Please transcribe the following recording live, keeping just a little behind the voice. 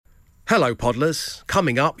Hello, Podlers.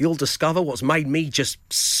 Coming up, you'll discover what's made me just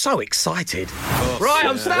so excited. Right,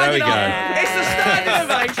 I'm standing up. Yeah. It's a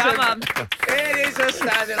standing ovation. Come on. It is a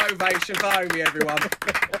standing ovation for Homie, everyone.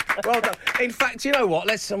 Well done. In fact, you know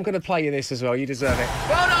what? I'm going to play you this as well. You deserve it.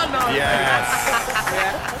 Well done, Noel.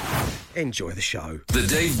 Yes. Enjoy the show. The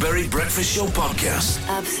Dave Berry Breakfast Show Podcast.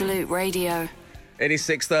 Absolute Radio. It is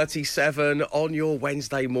 6:37 on your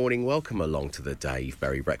Wednesday morning. Welcome along to the Dave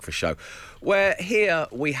Berry Breakfast Show, where here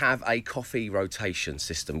we have a coffee rotation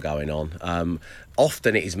system going on.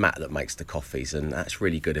 Often it is Matt that makes the coffees, and that's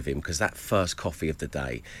really good of him because that first coffee of the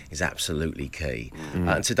day is absolutely key.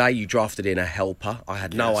 And today you drafted in a helper. I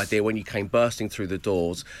had no idea when you came bursting through the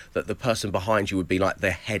doors that the person behind you would be like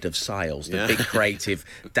the head of sales, the big creative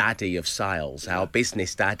daddy of sales, our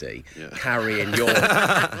business daddy, carrying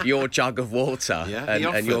your jug of water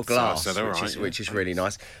and your glass, which is really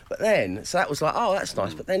nice. But then, so that was like, oh, that's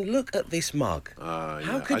nice. But then look at this mug.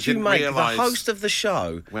 How could you make the host of the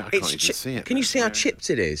show? Well, I can't even see it. Can you see how chipped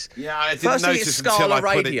it is? Yeah, I didn't Firstly, notice it's until Scala I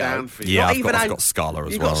put it Radio. down for you. Yeah, Not I've even got Scala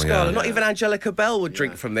as You've well. got Scala. Yeah. Not even Angelica Bell would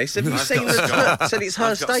drink from this. Have you I've seen got Scala. said it's her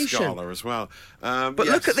I've got station? Scala as well. But yes.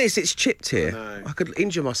 look at this, it's chipped here. I know. I could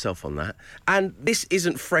injure myself on that. And this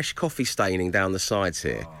isn't fresh coffee staining down the sides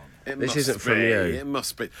here. It This must isn't from be. you. It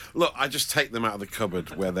must be. Look, I just take them out of the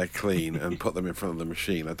cupboard where they're clean and put them in front of the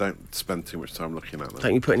machine. I don't spend too much time looking at them.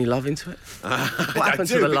 Don't you put any love into it? What happened I do,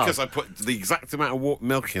 to the love? because I put the exact amount of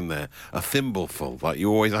milk in there, a thimbleful, like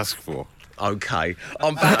you always ask for. Okay,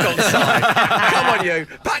 I'm back on side. Come on, you.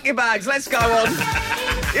 Pack your bags. Let's go on.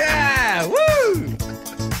 Yeah, woo.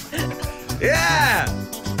 Yeah.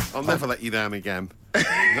 I'll never let you down again.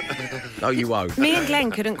 No, you won't. Me and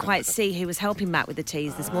Glenn couldn't quite see who was helping Matt with the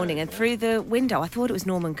teas this morning, and through the window I thought it was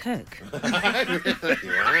Norman Cook. I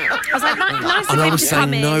was like, nice of And I him was to saying,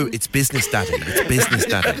 come in. no, it's business daddy. It's business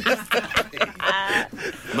daddy.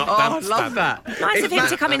 Not Oh, I dance love daddy. that. Nice It's of him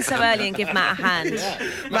to come in so early and give Matt a hand.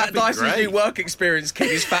 Matt be Dyson's great. new work experience kid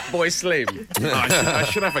is Fat Boy Slim. I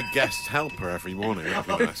should have a guest helper every morning.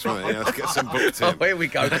 That'd be nice, wouldn't it? Yeah, let's get some booked Oh, in. here we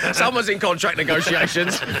go. Someone's in contract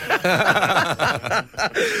negotiations.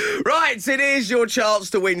 Right, it is your chance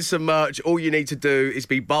to win some merch. All you need to do is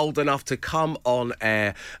be bold enough to come on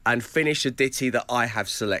air and finish a ditty that I have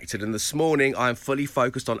selected. And this morning, I am fully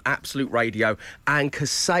focused on Absolute Radio and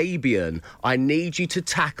Kasabian. I need you to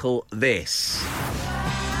tackle this.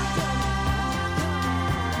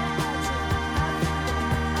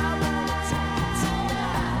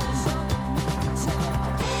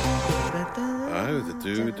 Oh,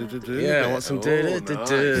 the do. Yeah, I want some nice.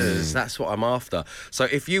 do-do-do-do's. That's what I'm after. So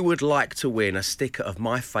if you would like to win a sticker of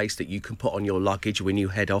my face that you can put on your luggage when you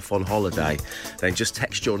head off on holiday, then just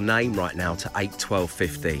text your name right now to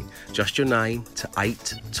 81215. Just your name to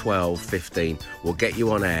 81215. We'll get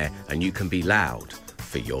you on air and you can be loud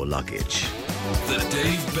for your luggage. The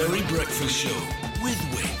Dave Berry Breakfast Show with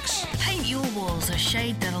Wix. Paint your walls a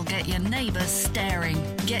shade that'll get your neighbours staring.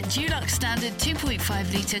 Get Dulux Standard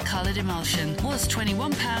 2.5 litre coloured emulsion. Was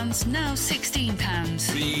 £21, now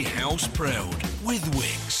 £16. Be house proud with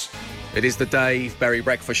Wix. It is the Dave Berry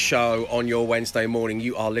Breakfast Show on your Wednesday morning.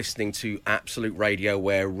 You are listening to Absolute Radio,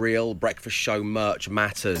 where real breakfast show merch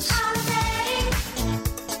matters.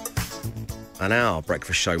 And our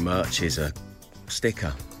breakfast show merch is a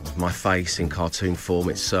sticker of my face in cartoon form.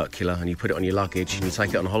 It's circular, and you put it on your luggage and you take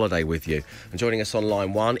it on holiday with you. And joining us on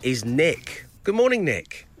line one is Nick. Good morning,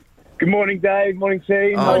 Nick. Good morning, Dave. Morning,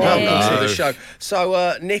 team. Oh, Morning. welcome to the show.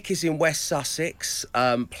 So Nick is in West Sussex,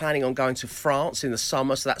 planning on going to France in the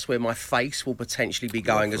summer, so that's where my face will potentially be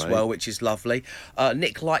going as Lovely. well, which is lovely.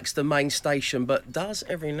 Nick likes the main station, but does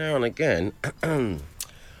every now and again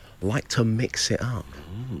like to mix it up.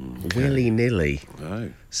 Willy-nilly. Oh,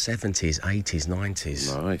 70s, 80s,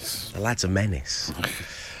 90s. nice. The lad's a menace.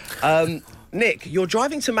 Nick, you're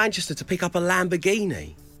driving to Manchester to pick up a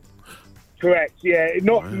Lamborghini. Correct. Yeah,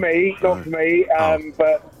 not for me. But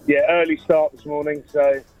yeah, early start this morning.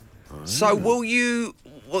 So So will you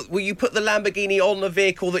put the Lamborghini on the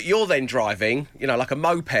vehicle that you're then driving, you know, like a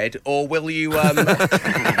moped, or will you or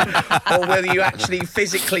will you actually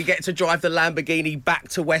physically get to drive the Lamborghini back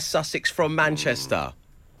to West Sussex from Manchester?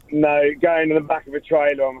 no, going in the back of a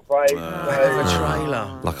trailer. I'm afraid. A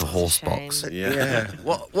trailer. Like a horse Shame. box. Yeah.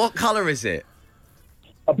 What colour is it?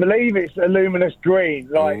 I believe it's a luminous green,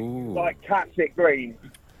 like catsit green.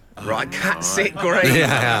 Right, cat sit green.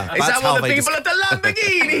 Yeah. Is That's that how what the they people at the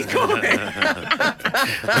Lamborghini call it?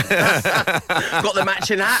 Got the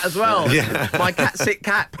matching hat as well. Yeah. My cat sit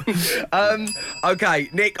cap. Okay,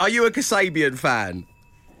 Nick, are you a Kasabian fan?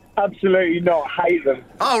 Absolutely not. Hate them.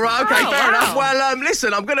 Oh, right, okay, Oh, fair wow. enough. Well,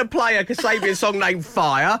 listen, I'm going to play a Kasabian song named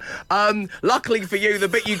Fire. Luckily for you, the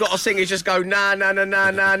bit you got to sing is just go na na na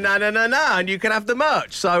na na na na na na, and you can have the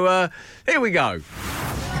merch. So here we go.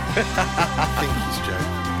 I think he's joking.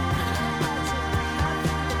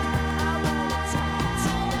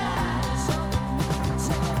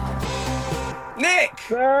 Nick!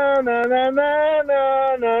 Na na na na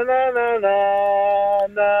na na na na na na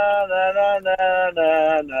na na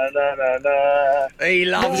na na na na. He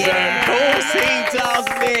loves them. Of course he does,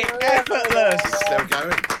 Nick. Effortless. Still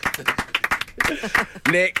going.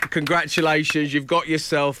 Nick, congratulations. You've got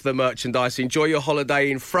yourself the merchandise. Enjoy your holiday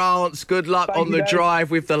in France. Good luck Thank on you, the Dave. drive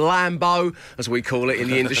with the Lambo, as we call it in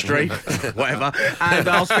the industry. Whatever. And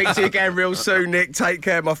I'll speak to you again real soon, Nick. Take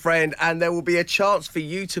care, my friend. And there will be a chance for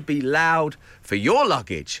you to be loud for your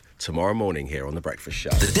luggage tomorrow morning here on The Breakfast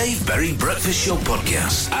Show. The Dave Berry Breakfast Show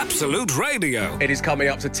Podcast. Absolute Radio. It is coming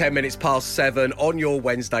up to 10 minutes past 7 on your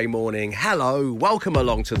Wednesday morning. Hello, welcome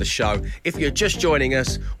along to the show. If you're just joining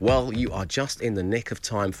us, well, you are just in the nick of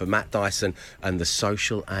time for Matt Dyson and the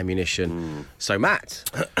social ammunition. So,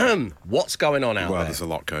 Matt, what's going on out Well, there? there's a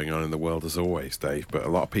lot going on in the world as always, Dave, but a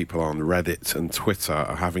lot of people on Reddit and Twitter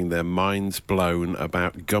are having their minds blown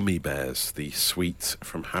about gummy bears, the sweet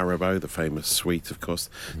from Haribo, the famous sweet, of course,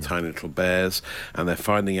 tiny little bears, and they're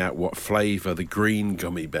finding out what flavour the green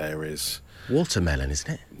gummy bear is. Watermelon,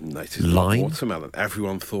 isn't it? No, it is not Lime? watermelon.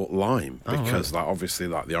 Everyone thought lime because, like, obviously,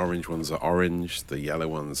 like the orange ones are orange, the yellow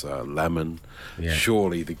ones are lemon. Yeah.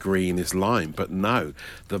 Surely the green is lime, but no.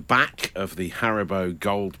 The back of the Haribo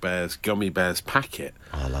Gold Bears Gummy Bears packet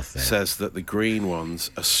I love that. says that the green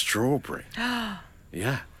ones are strawberry.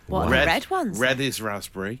 Yeah. What are the red ones? Red is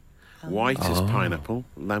raspberry, white is pineapple,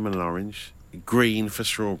 lemon and orange, green for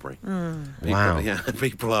strawberry. People, Wow. Yeah,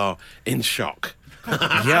 people are in shock.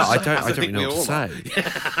 Yeah, I don't really we know what to all are.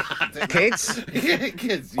 say. Kids?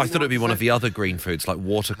 Kids, I thought it'd be one of the other green foods like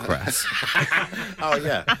watercress. Oh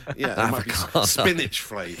yeah, yeah. There might be Avocado. spinach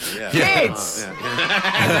flavour. Yeah. Kids!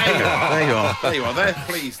 There you are. There you are. There you are. They're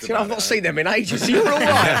pleased. You know, about I've not it. seen them in ages. You're all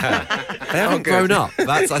right. They haven't good. grown up.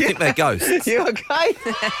 I think they're ghosts. You okay?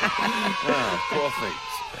 Oh, poor things.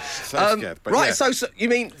 So scared. But right, yeah. so you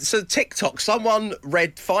mean TikTok? Someone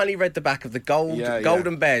finally read the back of the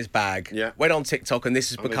Golden Bears bag. Yeah. Went on TikTok, and this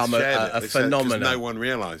has Well, they become shared a it. They said, 'cause phenomenon. no one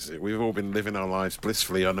realised it. We've all been living our lives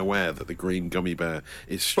blissfully unaware that the green gummy bear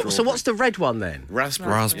is strawberry. So what's the red one then?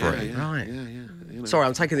 raspberry? Raspberry. Yeah, yeah, Right. yeah, yeah. You know. Sorry,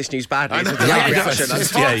 I'm taking this news badly. I know. It's a Yeah, delayed yeah, reaction.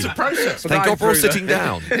 It's yeah. hard to process. Thank God we're all through the- sitting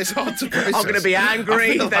down. It's hard to process. I'm going to be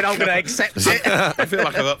angry, I feel then I'm like going to accept it. I feel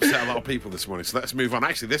like I've upset a lot of people this morning, so let's move on.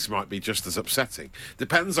 Actually, this might be just as upsetting.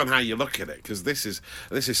 Depends on how you look at it, because this is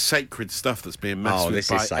sacred stuff that's being messed with this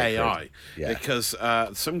by is sacred. AI. Yeah. Because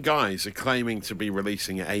some guys are claiming to be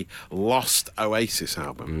releasing a lost Oasis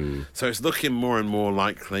album. So it's looking more and more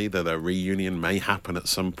likely that a reunion may happen at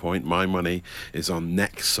some point. My money is on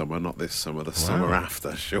next summer, not this summer, the summer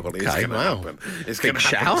after. Surely it's Okay, going to wow. happen. It's Big going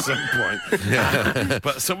to happen shout. at some point.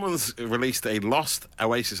 But someone's released a lost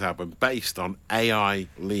Oasis album based on AI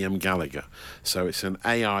Liam Gallagher. So it's an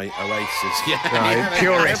AI Oasis. Yeah,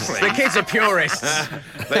 Purists. The kids are purists.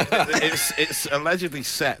 It's allegedly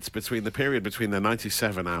set between the period between their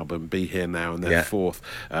 97 album Be Here Now and their Yeah. fourth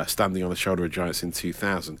Standing on the Shoulder of Giants in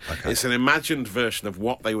 2000. It's an imagined version of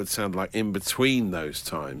what they would sound like in between those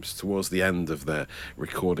times, towards the end of their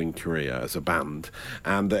recording career as a band.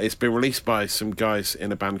 And it's been released by some guys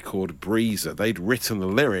in a band called Breezer. They'd written the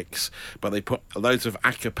lyrics, but they put loads of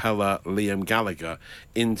a cappella Liam Gallagher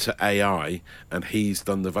into AI, and he's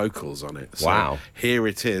done the vocals on it. So Wow. here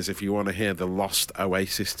it is. If you want to hear the lost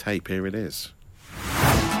Oasis tape, here it is.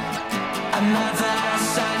 Another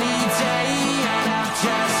sunny day, and I've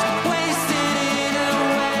just wasted it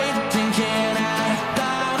away, thinking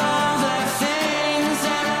about all the things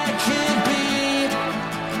that I could be.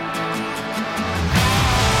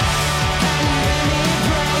 And let me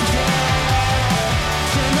break it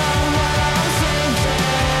to know what I'm thinking.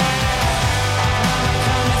 I'm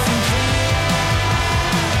coming from clear.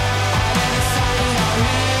 I never saw you.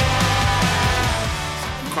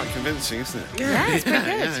 Quite convincing, isn't it? Yeah, it's pretty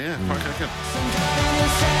good. Yeah, quite good.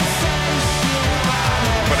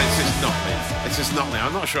 But it's just not me. It's just not me.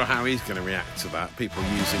 I'm not sure how he's going to react to that. People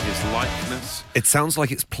using his likeness. It sounds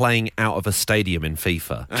like it's playing out of a stadium in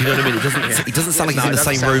FIFA. Do you know what I mean? It doesn't sound like No, he's in it the doesn't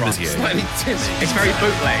same sound room right. as you. Slightly timid. It's very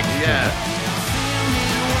bootleg. Yeah.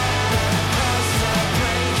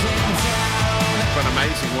 But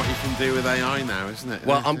amazing what you can do with AI now, isn't it?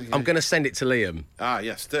 Well, I'm going to send it to Liam. Ah,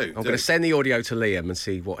 yes, do. I'm going to send the audio to Liam and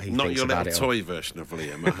see what he Not thinks your about little it. toy version of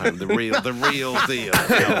Liam at home, the real deal.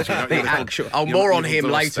 The actual. Oh, more on him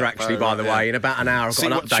later, actually. By the way, in about an hour, I've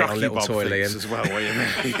got an update on Little Toy Liam as well.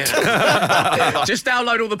 Yeah. Just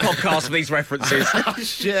download all the podcasts for these references.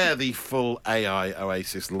 Share the full AI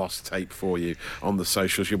Oasis lost tape for you on the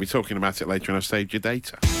socials. You'll be talking about it later, and I've saved your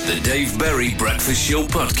data. The Dave Berry Breakfast Show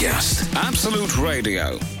Podcast. Absolute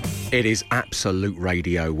Radio. It is Absolute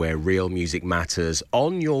Radio, where real music matters,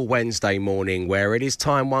 on your Wednesday morning, where it is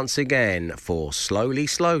time once again for Slowly,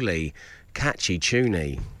 Slowly, Catchy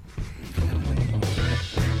Tuney.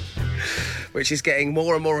 Which is getting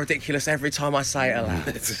more and more ridiculous every time I say it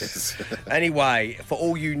aloud. Anyway, for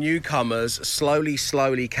all you newcomers, Slowly,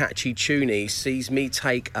 Slowly, Catchy Tuney sees me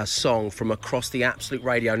take a song from across the Absolute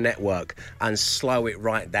Radio network and slow it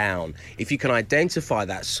right down. If you can identify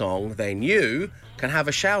that song, then you can have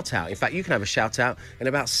a shout out. In fact, you can have a shout out in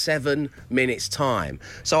about 7 minutes time.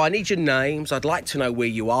 So I need your names. I'd like to know where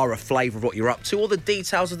you are, a flavour of what you're up to, or the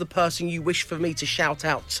details of the person you wish for me to shout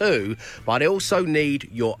out to. But I also need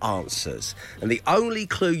your answers. And the only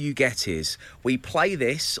clue you get is we play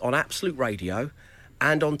this on Absolute Radio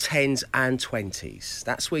and on 10s and 20s.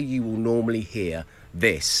 That's where you will normally hear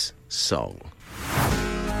this song.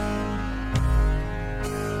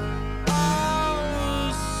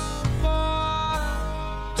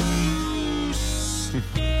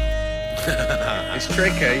 It's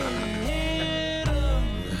tricky.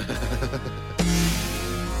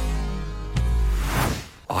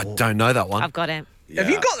 I don't know that one. I've got it. Have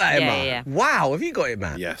you got that, Emma? Yeah. Wow, have you got it,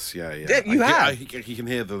 Matt? Yes, yeah. Yeah, you have? You can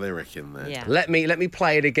hear the lyric in there. Yeah. Let me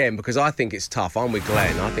play it again, because I think it's tough. I'm with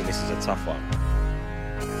Glenn. I think this is a tough one.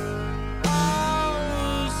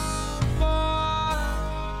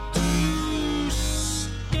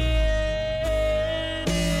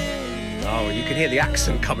 Oh, you can hear the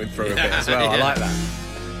accent coming through a bit as well. I like that.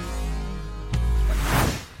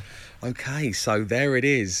 Okay, so there it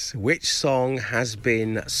is. Which song has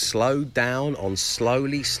been slowed down on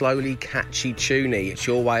Slowly, Slowly, Catchy Tuney? It's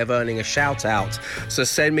your way of earning a shout out. So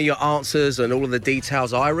send me your answers and all of the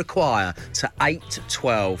details I require to 8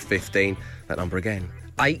 12 15. That number again,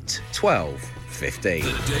 8 12 15. The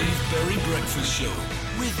Dave Berry Breakfast Show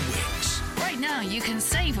with Wix. Right now, you can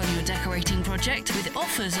save on your decorating project with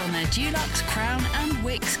offers on their Dulux, Crown and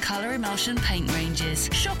Wix colour emulsion paint ranges.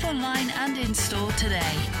 Shop online and in store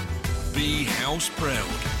today. Be house proud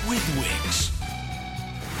with Wix.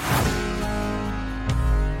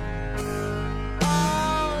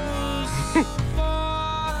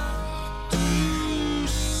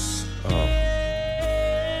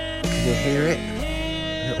 Can you hear it?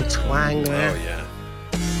 A little twang there. Oh, yeah.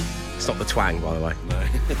 It's not the twang, by the way. No.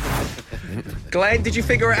 Glenn, did you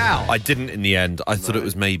figure it out? I didn't in the end. I thought it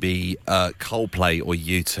was maybe Coldplay or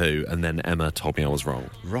U2, and then Emma told me I was wrong.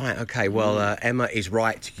 Right, okay. Well, Emma is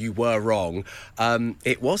right. You were wrong.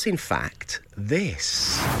 It was, in fact,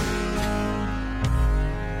 this.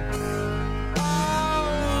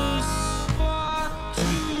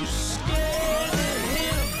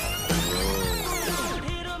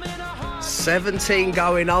 "17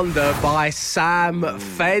 Going Under" by Sam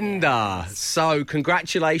Fender. So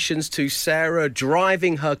congratulations to Sarah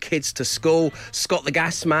driving her kids to school. Scott the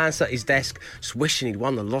gas man sat at his desk just wishing he'd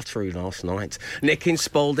won the lottery last night. Nick in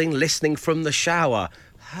Spalding listening from the shower.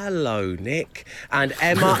 Hello, Nick. And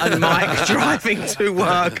Emma and Mike driving to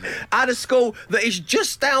work at a school that is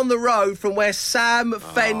just down the road from where Sam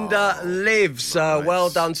Fender lives. Nice. Well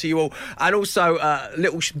done to you all. And also a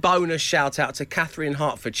little bonus shout out to Catherine in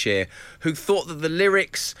Hertfordshire, who thought that the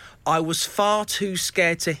lyrics, "I was far too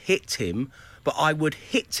scared to hit him, but I would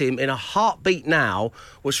hit him in a heartbeat now,"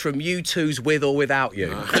 was from U2's "With or Without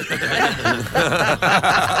You."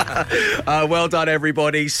 Well done,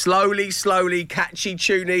 everybody. Slowly, Slowly, Catchy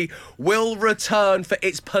Tuney will return for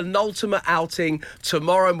its penultimate outing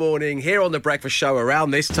tomorrow morning here on The Breakfast Show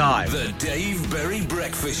around this time. The Dave Berry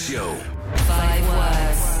Breakfast Show. 5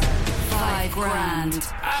 words, 5 grand.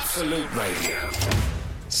 Absolute Radio.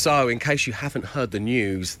 So, in case you haven't heard the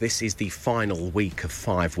news, this is the final week of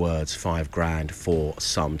 5 words, 5 grand for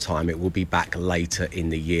some time. It will be back later in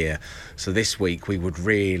the year. So this week, we would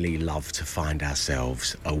really love to find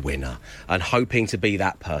ourselves a winner. And hoping to be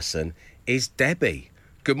that person is Debbie.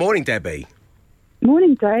 Good morning, Debbie.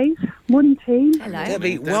 Morning, Dave. Morning, team. Hello.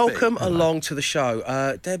 Debbie, Debbie. welcome along to the show.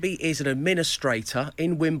 Debbie is an administrator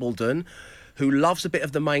in Wimbledon who loves a bit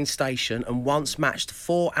of the main station and once matched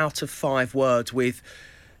 4 out of 5 words with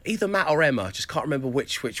Either Matt or Emma, just can't remember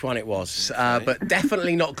which one it was, but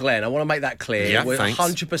definitely not Glenn. I want to make that clear. Yeah, We're thanks.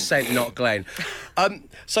 100% not Glenn.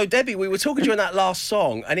 So, Debbie, we were talking during that last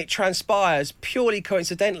song, and it transpires purely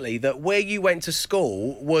coincidentally that where you went to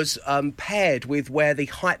school was paired with where the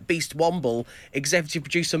hype beast Womble executive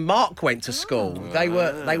producer Mark went to school. They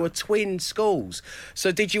were twin schools.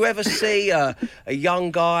 So, did you ever see a young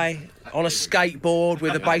guy on a skateboard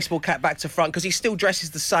with a baseball cap back to front? Because he still dresses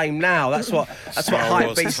the same now. That's what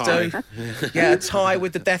hype beasts do. Yeah, a tie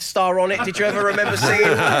with the Death Star on it. Did you ever remember seeing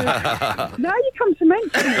that? Now you come to mention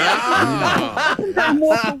it. I'm down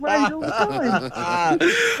Walker Road all the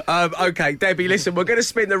time. Okay, Debbie, listen, we're going to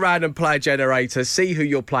spin the random player generator, see who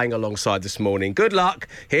you're playing alongside this morning. Good luck.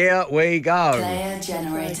 Here we go. Player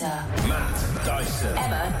generator. Matt Dyson.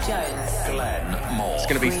 Emma Jones. Glenn Moore. It's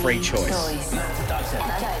going to be free choice.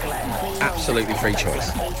 Absolutely free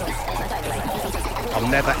choice. I'm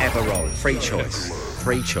never ever wrong. Free choice.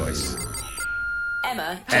 Free choice.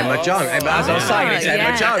 Emma Jones. As I was saying, it's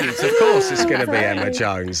Emma Jones. Of course it's going to be Emma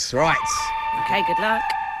Jones. Right. Okay, good luck.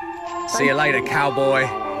 See you later, cowboy.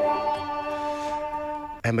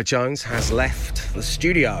 Emma Jones has left the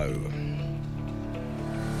studio.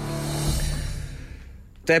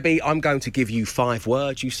 Debbie, I'm going to give you 5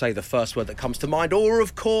 words. You say the first word that comes to mind, or,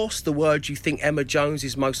 of course, the word you think Emma Jones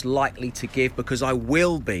is most likely to give, because I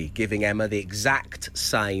will be giving Emma the exact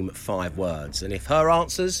same 5 words. And if her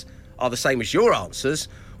answers are the same as your answers,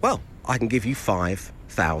 well, I can give you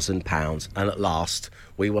 £5,000. And at last,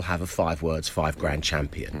 we will have a 5 words, 5 grand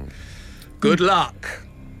champion. Good luck.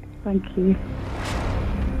 Thank you.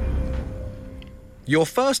 Your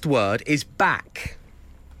first word is back.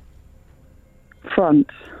 Front.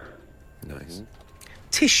 Nice.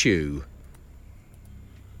 Tissue.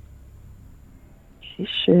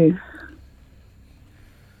 Tissue.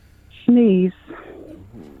 Sneeze.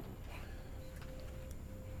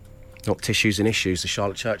 Not Tissues and Issues, the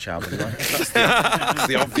Charlotte Church album, right? That's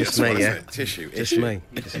the obvious Just me, one, yeah. isn't it? Tissue. Just me.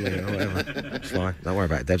 Just me. Oh, whatever. It's fine. Don't worry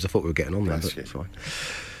about it, Debs. I thought we were getting on there, Bless but you. it's fine.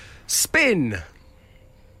 Spin.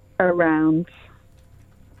 Around.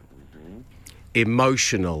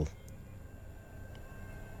 Emotional.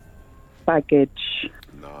 Baggage.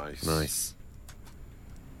 Nice. Nice.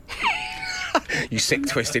 You sick,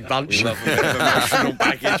 twisted bunch. Love a bit of emotional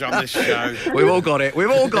baggage on this show. We've all got it. We've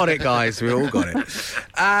all got it, guys. We've all got it.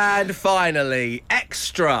 And finally,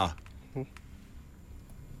 extra.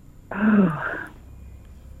 Oh,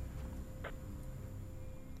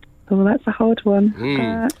 that's a hard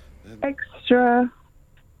one. Extra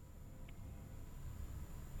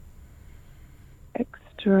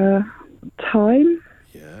time.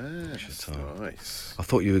 Yeah, that's nice. I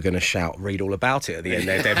thought you were going to shout, read all about it at the end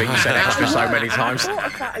there, Debbie. You said extra so many times. I thought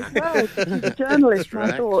of that as well. As a journalist,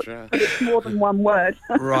 I thought, but it's more than one word.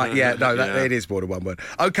 Right, yeah, no, it is more than one word.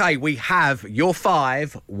 OK, we have your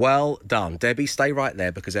 5. Well done. Debbie, stay right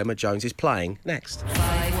there because Emma Jones is playing next.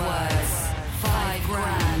 5 words, 5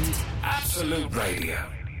 grand. Absolute Radio.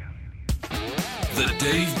 The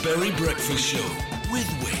Dave Berry Breakfast Show with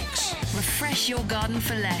Wix. Refresh your garden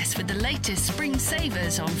for less with the latest spring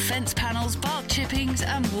savers on fence panels, bark chippings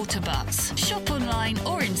and water butts. Shop online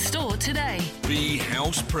or in store today. Be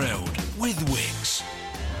house proud with Wix.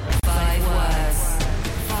 5 words,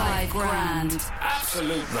 5 grand.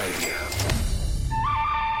 Absolute Radio.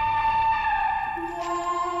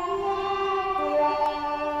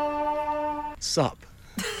 Sup?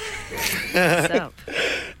 What's up?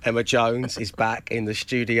 Emma Jones is back in the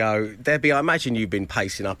studio. Debbie, I imagine you've been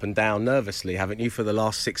pacing up and down nervously, haven't you, for the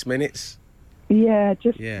last 6 minutes? Yeah,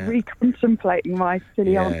 just Yeah. recontemplating my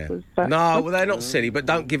silly answers. But No, well, they're not silly, but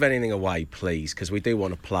don't give anything away, please, because we do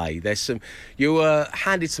want to play. You were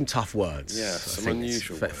handed some tough words. Yeah, I some think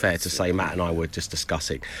unusual it's fair words, to say. Matt and I were just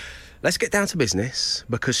discussing. Let's get down to business,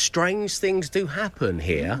 because strange things do happen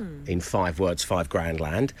here in 5 words, 5 grand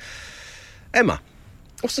land. Emma,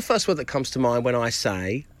 what's the first word that comes to mind when I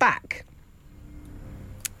say back?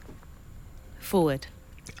 Forward.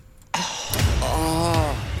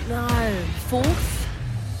 No. Fourth?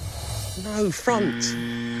 No, front.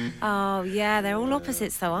 Oh, yeah, they're all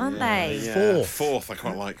opposites though, aren't they? Yeah, fourth, I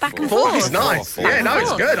quite like Back and fourth. Fourth is Fourth. nice. Fourth. Yeah, no, it's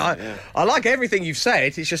Fourth. good. I like everything you've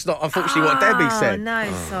said. It's just not, unfortunately, what Debbie said. Oh,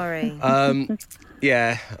 no, sorry.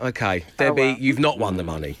 Yeah, okay. Debbie, well. you've not won the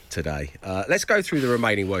money today. Let's go through the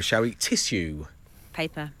remaining words, shall we? Tissue,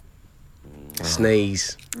 Paper.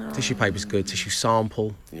 sneeze, tissue paper's good, tissue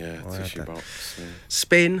sample, Yeah, I had tissue that. box. Yeah.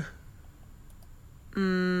 spin.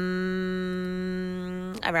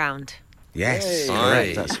 Around. Yes, Hey. correct,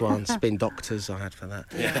 Hey. that's one. Spin doctors, I had for that.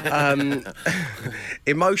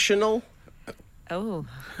 Emotional. Oh.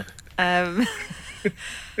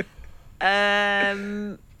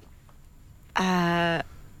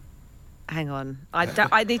 Hang on.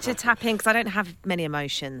 I need to tap in because I don't have many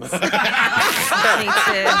emotions. I need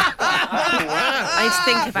to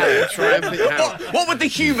think about it. Try and think how. What would the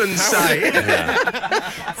humans say?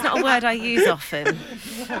 It's not a word I use often. Okay,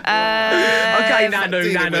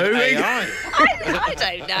 Nanu. I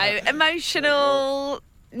don't know. Emotional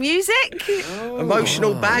music?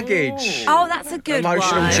 Emotional baggage. Oh, that's a good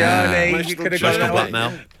Emotional one. journey. You could have gone Emotional that way.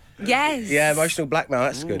 blackmail. Yes. Yeah, emotional blackmail.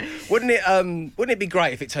 That's good. Wouldn't it be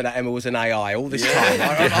great if it turned out Emma was an AI all this time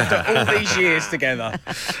after all these years together?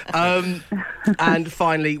 And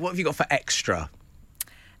finally, what have you got for extra?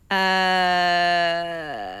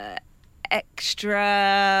 Extra.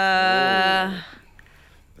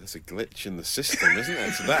 There's a glitch in the system, isn't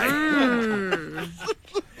there, today?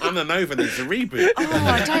 Anna Nova needs a reboot. Oh,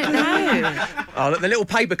 I don't know. Oh, look, the little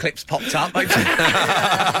paper clips popped up.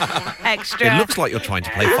 Extra. It looks like you're trying to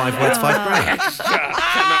play 5 words, 5 brains.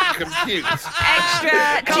 Cannot compute.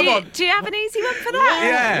 Extra. Come on. Do you have an easy one for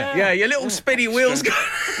that? Yeah, your little spinny wheels.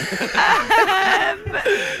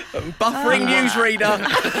 Buffering newsreader.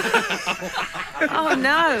 Oh,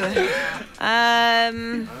 no.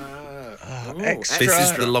 Extra. This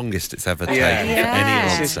is the longest it's ever taken Yeah. for Yeah. any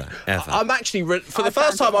answer, ever. I'm actually, for the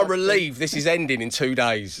first time, I'm relieved this is ending in 2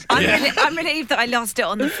 days. I'm relieved that I lost it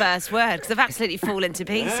on the first word because I've absolutely fallen to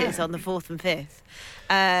pieces on the fourth and fifth.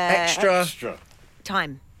 Extra.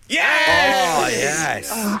 Time. Yes! Oh, yes.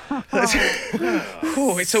 Oh,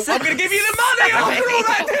 I'm going to give you the money after all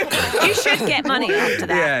that. You should get money after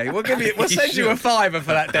that. Yeah, we'll send you a £5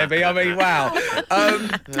 for that, Debbie. I mean, wow.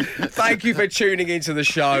 Thank you for tuning into the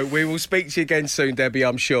show. We will speak to you again soon, Debbie,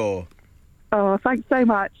 I'm sure. Oh, thanks so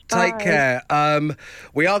much. Take Bye. care.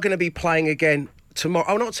 We are going to be playing again tomorrow.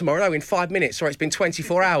 Oh, not tomorrow. No, in 5 minutes. Sorry, it's been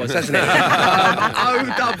 24 hours, hasn't it?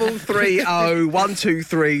 0330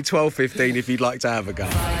 123 1215 if you'd like to have a go.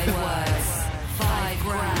 5 words, 5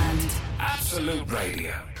 grand. Absolute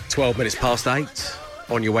Radio. 12 minutes past 8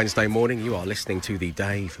 on your Wednesday morning. You are listening to the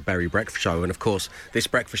Dave Berry Breakfast Show. And, of course, this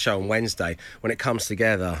breakfast show on Wednesday, when it comes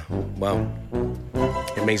together, well,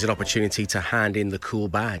 it means an opportunity to hand in the cool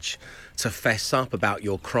badge, to fess up about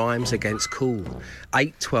your crimes against cool.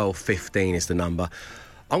 8 12 15 is the number.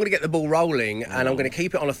 I'm going to get the ball rolling and I'm going to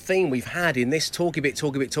keep it on a theme we've had in this Talky Bit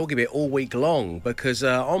all week long, because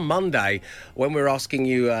on Monday, when we were asking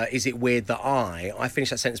you, is it weird that I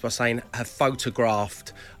finished that sentence by saying, have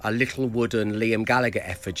photographed a little wooden Liam Gallagher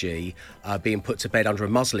effigy being put to bed under a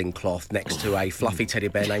muslin cloth next to a fluffy teddy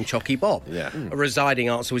bear named Chocky Bob. Yeah. A residing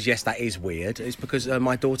answer was, yes, that is weird. It's because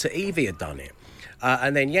my daughter Evie had done it.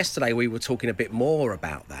 And then yesterday we were talking a bit more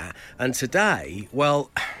about that. And today, well,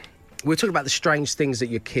 we're talking about the strange things that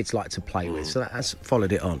your kids like to play with. So that has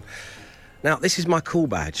followed it on. Now, this is my cool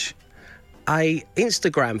badge. A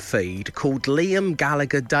Instagram feed called Liam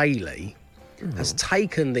Gallagher Daily has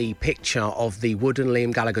taken the picture of the wooden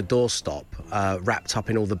Liam Gallagher doorstop wrapped up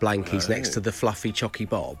in all the blankies next to the fluffy Chocky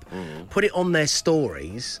Bob, put it on their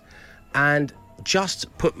stories and just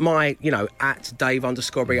put my, at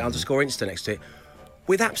Dave_Berry_Insta next to it,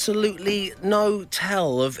 with absolutely no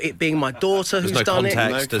tell of it being my daughter who's There's no done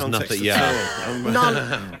context, it. there's nothing, yeah.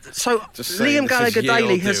 None. So Just saying Liam this is Gallagher your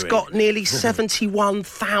Daily has doing. got nearly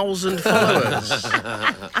 71,000 followers.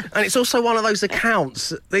 And it's also one of those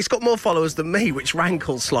accounts, it's got more followers than me, which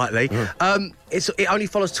rankles slightly. It only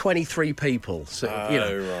follows 23 people. So,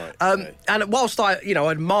 right. Okay. And whilst I,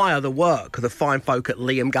 admire the work the fine folk at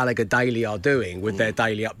Liam Gallagher Daily are doing with their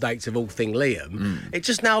daily updates of all thing Liam, it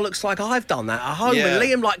just now looks like I've done that at home. Yeah. And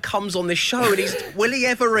Liam comes on this show and will he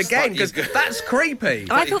ever again? Because that's creepy.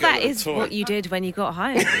 I thought that got a is toy. what you did when you got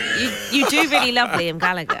home. You do really love Liam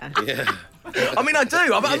Gallagher. Yeah. I mean, I do.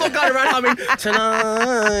 I'm not going around.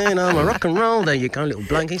 Tonight I'm a rock and roll. There you go, little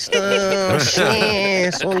blanket stuff. Yeah,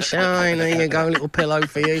 sunshine. There you go, little pillow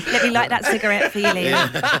for you. Let me light that cigarette for you,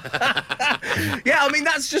 Liam. Yeah, I mean,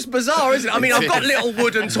 that's just bizarre, isn't it? I mean, I've got little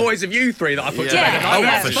wooden toys of you three that I put together. Yeah, Oh,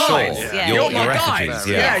 yeah. for fine. sure. Yeah. You're my Your guys. effigies,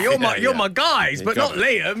 Yeah, yeah. you're my guys, but not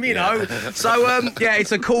Liam, you know. So,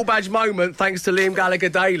 it's a cool badge moment thanks to Liam Gallagher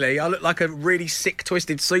Daily. I look like a really sick,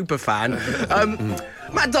 twisted super fan.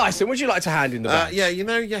 Matt Dyson, would you like to hand in the badge?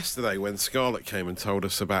 Yesterday when Scarlett came and told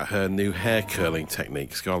us about her new hair curling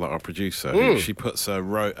technique, Scarlett, our producer, she puts a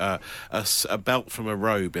belt from a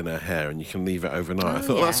robe in her hair and you can leave it overnight. I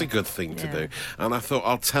thought, that's a good thing to do. And I thought,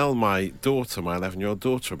 I'll tell my daughter, my 11-year-old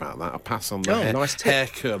daughter, about that. I'll pass on the nice tip. hair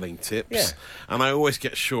curling tips. Yeah. And I always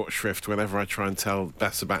get short shrift whenever I try and tell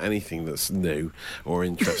Bess about anything that's new or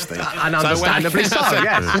interesting. And understandably so,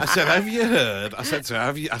 yes. I said, have you heard? I said to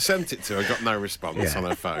her, I sent it to her, got no response. Yeah. on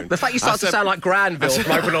her phone. The fact you start to sound like Granville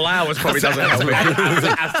from Open All Hours probably doesn't help me.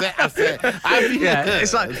 That's it. Yeah,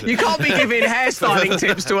 it's like, you can't be giving hairstyling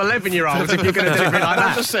tips to 11-year-olds if you're going to do it like I'm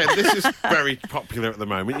that. just saying, this is very popular at the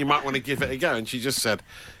moment. You might want to give it a go. And she just said,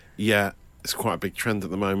 yeah, it's quite a big trend at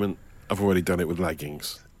the moment. I've already done it with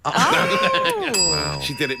leggings. Wow.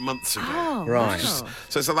 She did it months ago. Oh, Right. wow.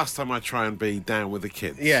 So it's the last time I try and be down with the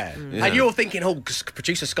kids. Yeah. And you're thinking, oh, 'cause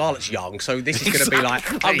producer Scarlett's young, so this is going to be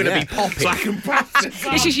like, I'm going to be popping. So I can practice.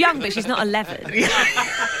 Yeah, she's young, but she's not 11.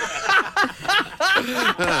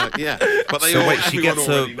 Yeah. But they So all, wait, she everyone gets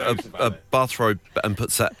already knows a about it. bathrobe and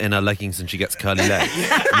puts that in her leggings and she gets curly legs.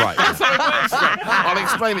 Right. I'll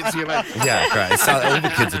explain it to you later. Yeah, great. It's how all the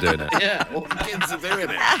kids are doing it. Yeah, all the kids are doing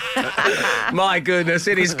it. My goodness,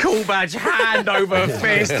 it is Cool Badge hand over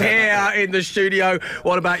fist here in the studio.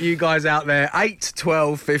 What about you guys out there? 8,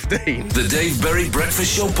 12, 15. The Dave Berry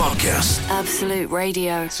Breakfast Show Podcast. Absolute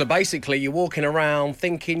Radio. So basically, you're walking around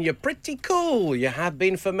thinking you're pretty cool. You have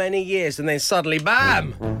been for many years, and then suddenly,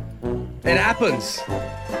 bam! It happens.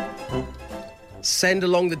 Send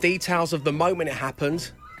along the details of the moment it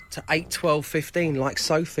happened to 8, 12, 15, like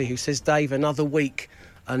Sophie, who says, Dave, another week,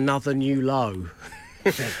 another new low.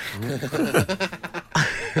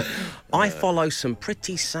 I follow some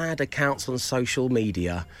pretty sad accounts on social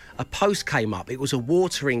media. A post came up. It was a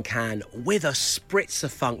watering can with a spritzer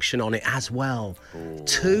function on it as well.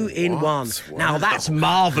 2 in 1. Now that's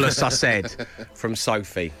marvellous, I said, from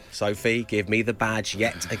Sophie. Sophie, give me the badge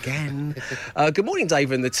yet again. Good morning,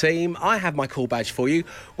 Dave and the team. I have my cool badge for you.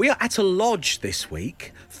 We are at a lodge this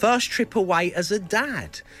week. First trip away as a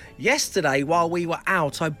dad. Yesterday, while we were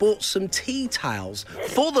out, I bought some tea towels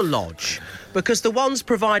for the lodge because the ones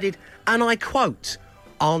provided, and I quote,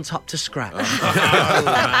 aren't up to scratch. Oh,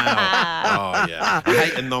 yeah. I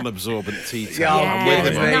hate a non-absorbent tea towel. Yeah, I'm with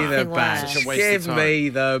give him me on the that. Nothing worse. badge. Such a waste Give of time. me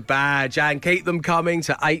the badge and keep them coming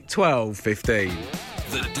to 8, 12, 15.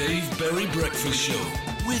 The Dave Berry Breakfast Show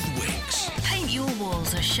with Wix. Paint your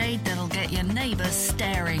walls a shade that'll get your neighbours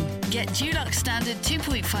staring. Get Dulux Standard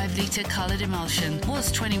 2.5 litre coloured emulsion.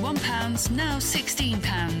 Was £21, now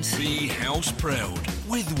 £16. Be house proud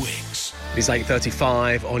with Wix. It's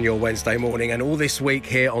 8:35 on your Wednesday morning, and all this week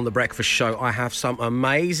here on The Breakfast Show, I have some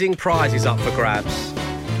amazing prizes up for grabs.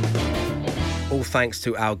 All thanks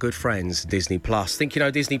to our good friends, Disney Plus. Think you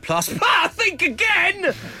know Disney Plus? Think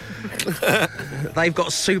again! They've got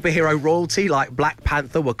superhero royalty like Black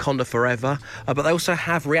Panther, Wakanda Forever, but they also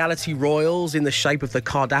have reality royals in the shape of the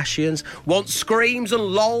Kardashians. Want screams and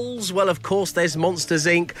lols? Well, of course, there's Monsters,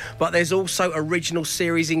 Inc., but there's also original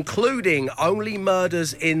series including Only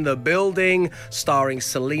Murders in the Building, starring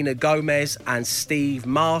Selena Gomez and Steve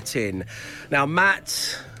Martin. Now,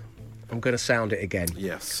 Matt, I'm going to sound it again.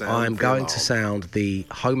 Yes, sound I'm the going alarm. to sound the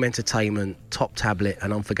home entertainment, top tablet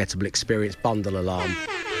and unforgettable experience bundle alarm.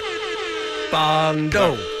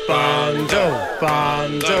 Bundle, bundle,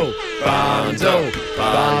 bundle, bundle,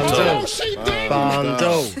 bundle,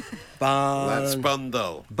 bundle, Let's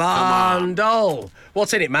bundle. bundle.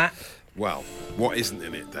 What's in it, Matt? Well, what isn't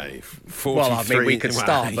in it, Dave? 43... Well, I mean, we could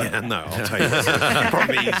start, but- Yeah, no, I'll tell you what's in it.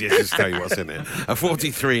 Probably easier to tell you what's in it. A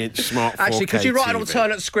 43-inch smart 4K Actually, could you write an TV.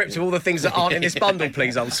 alternate script of all the things that aren't in this bundle,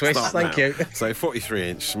 please, old Swiss? Start Thank now. you. So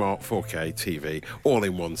 43-inch smart 4K TV,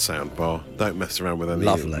 all-in-one soundbar. Don't mess around with any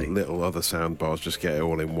Lovely. little other soundbars. Just get it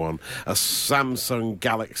all in one. A Samsung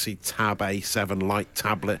Galaxy Tab A7 Lite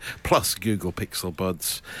tablet, plus Google Pixel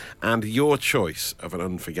Buds, and your choice of an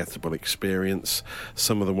unforgettable experience.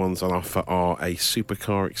 Some of the ones on offer are a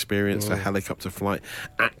supercar experience, a helicopter flight,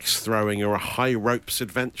 axe throwing, or a high ropes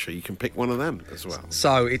adventure. You can pick one of them as well.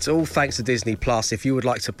 So it's all thanks to Disney Plus. If you would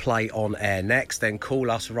like to play on air next, then call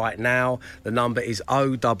us right now. The number is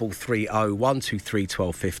 0330 123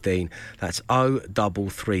 1215. That's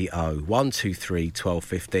 0330 123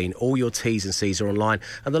 1215. All your T's and C's are online,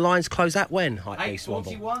 and the lines close at when?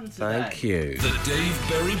 8:41 today. Thank you. The Dave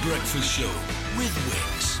Berry Breakfast Show with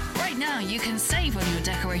Wix. Right now, you can save on your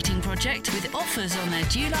decorating project with offers on their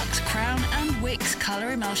Dulux, Crown and Wix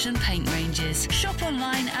colour emulsion paint ranges. Shop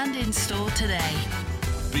online and in store today.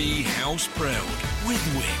 Be house proud with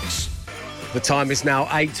Wix. The time is now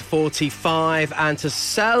 8:45, and to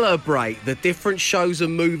celebrate the different shows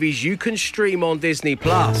and movies you can stream on Disney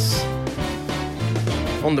Plus,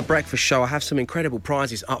 on The Breakfast Show, I have some incredible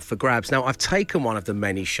prizes up for grabs. Now, I've taken one of the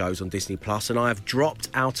many shows on Disney Plus and I have dropped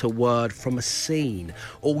out a word from a scene.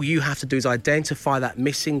 All you have to do is identify that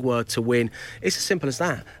missing word to win. It's as simple as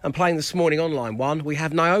that. And playing this morning on line one, we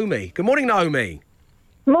have Naomi. Good morning, Naomi.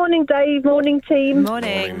 Morning, Dave. Morning, team.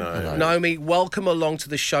 Morning. Naomi, welcome along to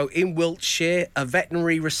the show in Wiltshire. A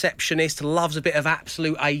veterinary receptionist, loves a bit of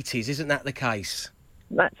absolute 80s. Isn't that the case?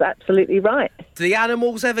 That's absolutely right. Do the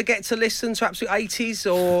animals ever get to listen to Absolute 80s,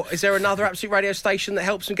 or is there another Absolute radio station that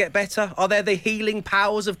helps them get better? Are there the healing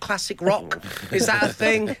powers of classic rock? Is that a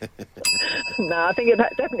thing? No, I think it'd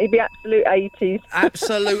definitely be Absolute 80s.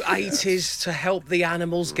 Absolute 80s to help the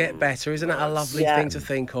animals get better. Isn't that a lovely thing to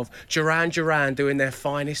think of? Duran Duran doing their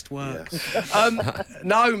finest work.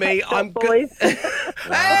 Naomi, I'm boys.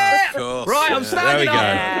 Right, I'm standing up. There we go.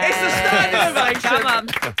 It's a standing ovation. Come on.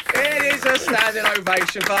 It is a standing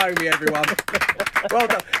ovation for Naomi, everyone. Well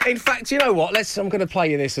done. In fact, you know what? I'm going to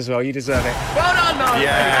play you this as well. You deserve it. Well done, Naomi.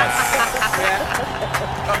 Yes.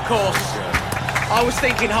 Yeah. Of course. I was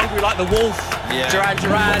thinking Hungry Like the Wolf, Duran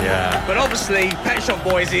Duran, but obviously Pet Shop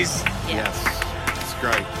Boys is Yes. It's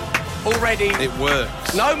great. already... It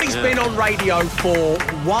works. Naomi's been on radio for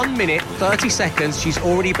 1 minute, 30 seconds. She's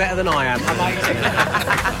already better than I am. Amazing.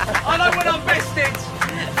 I know when I'm bested.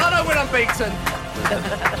 I know when I'm beaten.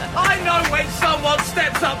 I know when someone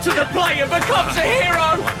steps up to the plate and becomes a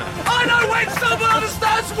hero. I know when someone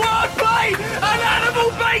understands wordplay and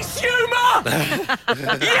animal-based humour.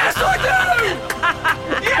 Yes, I do.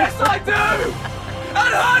 Yes, I do.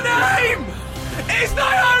 And her name is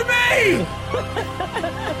Naomi.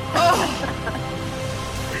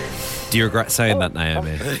 Do you regret saying that,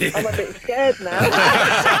 Naomi? I'm a bit scared now.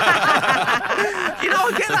 You know,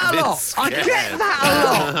 I get that a lot. I get that a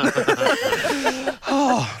lot.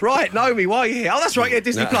 Oh, right, Naomi, why are you here? Oh, that's right, yeah,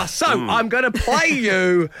 Disney Plus. So, I'm going to play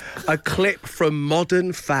you a clip from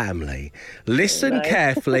Modern Family. Listen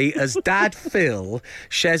carefully as Dad Phil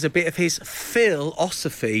shares a bit of his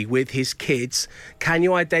philosophy with his kids. Can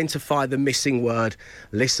you identify the missing word?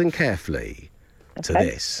 Listen carefully to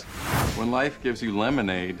this. When life gives you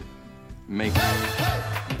lemonade,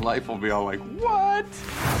 life will be all like, what?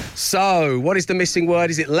 So, what is the missing word?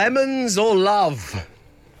 Is it lemons or love?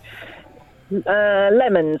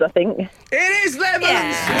 Lemons, I think. It is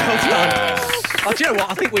lemons! Oh, do you know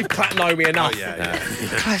what? I think we've clapped Naomi enough.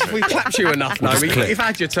 We've clapped you enough, Naomi. You've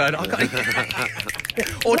had your turn.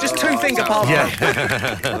 Or just two finger palms.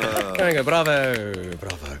 There you go. Bravo.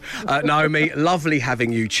 Naomi, lovely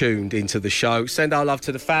having you tuned into the show. Send our love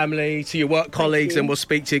to the family, to your work colleagues, and we'll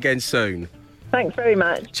speak to you again soon. Thanks very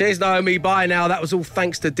much. Cheers, Naomi. Bye now. That was all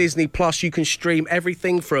thanks to Disney Plus. You can stream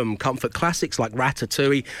everything from comfort classics like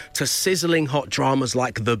Ratatouille to sizzling hot dramas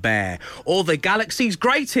like The Bear, or the galaxy's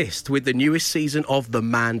greatest with the newest season of The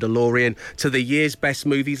Mandalorian, to the year's best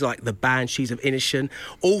movies like The Banshees of Inisherin,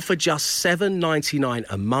 all for just $7.99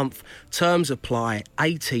 a month. Terms apply.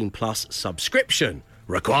 18 plus subscription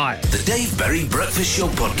required. The Dave Berry Breakfast Show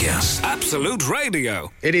Podcast. Absolute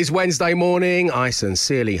Radio. It is Wednesday morning. I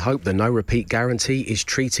sincerely hope the no repeat guarantee is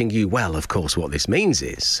treating you well. Of course, what this means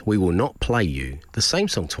is we will not play you the same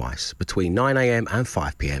song twice between 9 a.m. and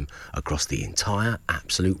 5 p.m. across the entire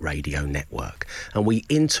Absolute Radio network. And we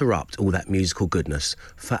interrupt all that musical goodness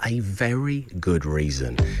for a very good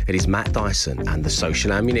reason. It is Matt Dyson and the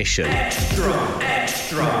Social Ammunition. Extra.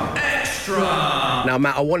 Now,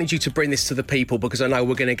 Matt, I wanted you to bring this to the people because I know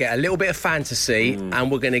we're going to get a little bit of fantasy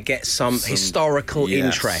and we're going to get some historical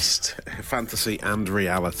interest. Fantasy and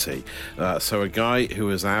reality. So a guy who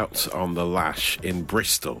was out on the lash in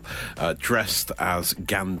Bristol, dressed as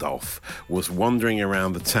Gandalf, was wandering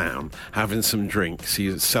around the town having some drinks. He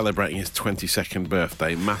was celebrating his 22nd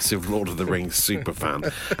birthday, massive Lord of the Rings super fan.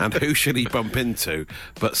 And who should he bump into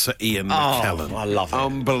but Sir Ian McKellen? I love it.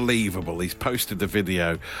 Unbelievable. He's posted the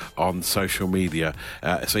video on social media.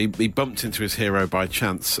 So he bumped into his hero by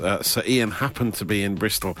chance. Sir Ian happened to be in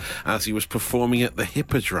Bristol as he was performing at the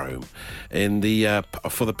Hippodrome in the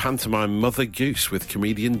for the pantomime Mother Goose with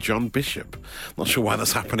comedian John Bishop. Not sure why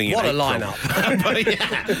that's happening. What in a April. lineup!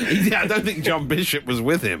 But I don't think John Bishop was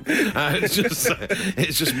with him. It's just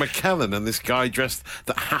McKellen and this guy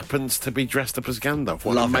that happens to be dressed up as Gandalf.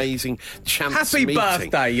 What an amazing chance Happy meeting.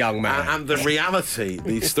 birthday, young man! And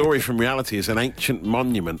the story from reality is an ancient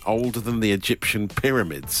monument older than the Egyptian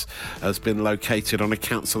pyramids has been located on a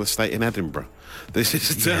council estate in Edinburgh. This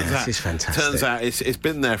is fantastic. Turns out it's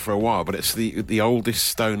been there for a while, but it's the oldest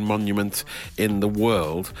stone monument in the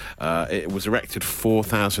world. It was erected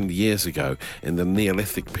 4,000 years ago in the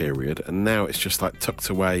Neolithic period, and now it's just like tucked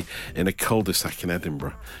away in a cul-de-sac in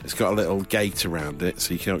Edinburgh. It's got a little gate around it,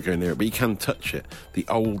 so you can't go near it, but you can touch it. The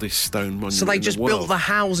oldest stone monument. So they just built the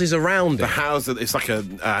houses around it. The house, it's like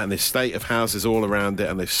an estate of houses all around it,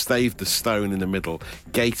 and they've staved the stone in the middle,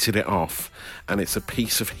 gated it off, and it's a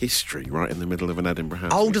piece of history right in the middle of an Edinburgh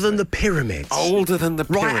house. Older than the pyramids. Older than the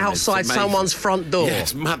pyramids. Right outside Amazing. someone's front door. Yeah,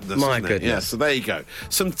 it's madness, My isn't it? goodness. Yeah, so there you go.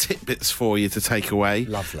 Some tidbits for you to take away.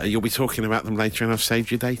 Lovely. You'll be talking about them later, and I've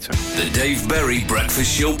saved your data. The Dave Berry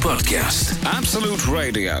Breakfast Show Podcast. Absolute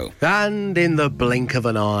Radio. And in the blink of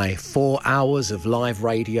an eye, 4 hours of live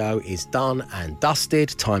radio is done and dusted.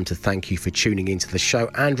 Time to thank you for tuning into the show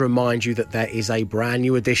and remind you that there is a brand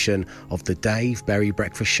new edition of the Dave Berry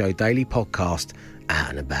Breakfast Show Daily Podcast out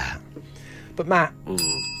and about. But Matt,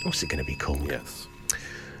 what's it going to be called? Yes.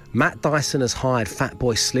 Matt Dyson has hired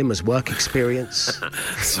Fatboy Slim as work experience.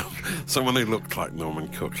 Someone who looked like Norman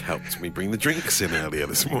Cook helped me bring the drinks in earlier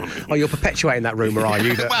this morning. Oh, you're perpetuating that rumour, are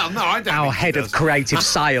you? That Well, no, I don't. our think he head of does. creative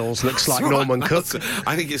sales looks like That's Norman right. Cook.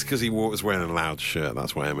 I think it's because he was wearing a loud shirt.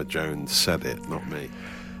 That's why Emma Jones said it, not me.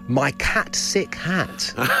 My cat sick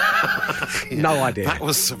hat. No idea. That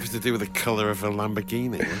was something to do with the colour of a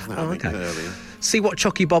Lamborghini, wasn't it? I think okay. earlier. See what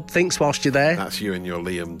Chocky Bob thinks whilst you're there. That's you and your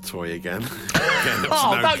Liam toy again.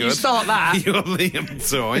 Oh, don't you start that. Your Liam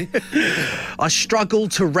toy. I struggle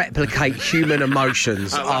to replicate human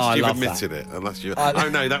emotions. Unless I you've love admitted that. it. Unless you. Oh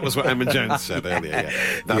no, that was what Emma Jones said earlier. Yeah,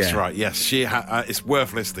 that's Yeah. right. Yes, she. It's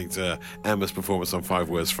worth listening to Emma's performance on 5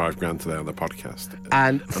 Words, 5 Grand today on the podcast.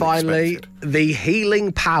 And finally, Unexpected. the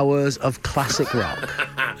healing powers of classic rock.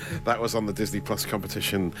 That was on the Disney Plus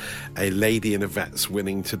competition. A lady in a vet's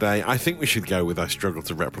winning today. I think we should go with I struggle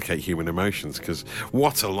to replicate human emotions, because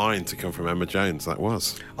what a line to come from Emma Jones that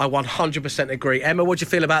was. I 100% agree. Emma, what do you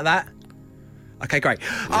feel about that? Okay, great.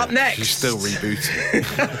 Up next. She's still rebooting.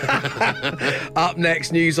 Up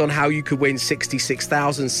next, news on how you could win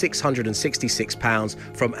 £66,666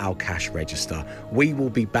 from our cash register. We will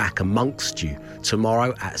be back amongst you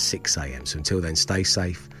tomorrow at 6 a.m. So until then, stay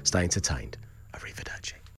safe, stay entertained. Arrivederci.